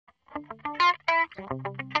In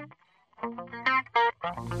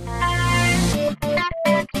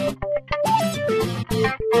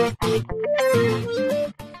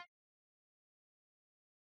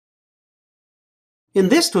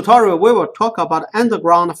this tutorial, we will talk about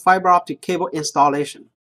underground fiber optic cable installation.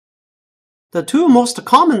 The two most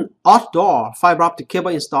common outdoor fiber optic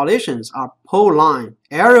cable installations are pole line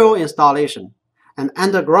aerial installation and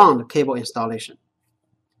underground cable installation.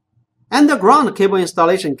 Underground cable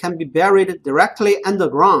installation can be buried directly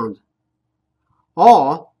underground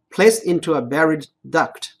or placed into a buried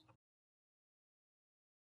duct.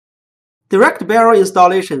 Direct burial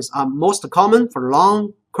installations are most common for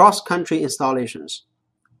long cross-country installations.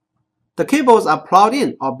 The cables are plowed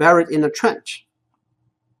in or buried in a trench.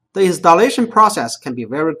 The installation process can be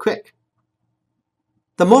very quick.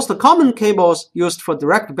 The most common cables used for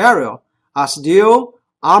direct burial are steel,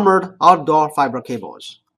 armored outdoor fiber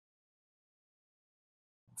cables.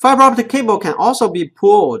 Fiber optic cable can also be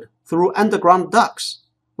pulled through underground ducts,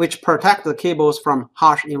 which protect the cables from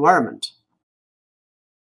harsh environment.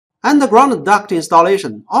 Underground duct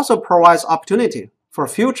installation also provides opportunity for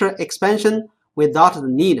future expansion without the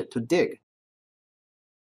need to dig.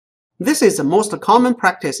 This is the most common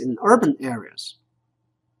practice in urban areas.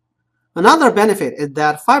 Another benefit is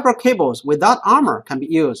that fiber cables without armor can be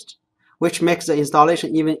used, which makes the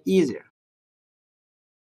installation even easier.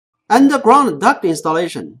 Underground duct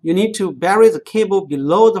installation, you need to bury the cable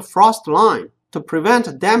below the frost line to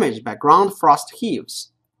prevent damage by ground frost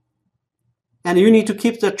heaves. And you need to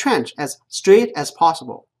keep the trench as straight as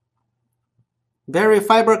possible. Bury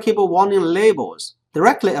fiber cable warning labels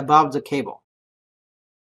directly above the cable.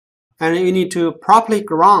 And you need to properly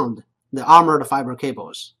ground the armored fiber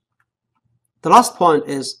cables. The last point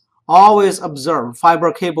is always observe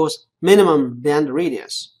fiber cable's minimum band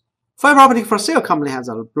radius. Fiber Optic for Sale company has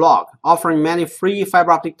a blog offering many free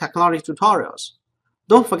fiber optic technology tutorials.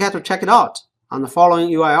 Don't forget to check it out on the following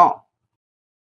URL.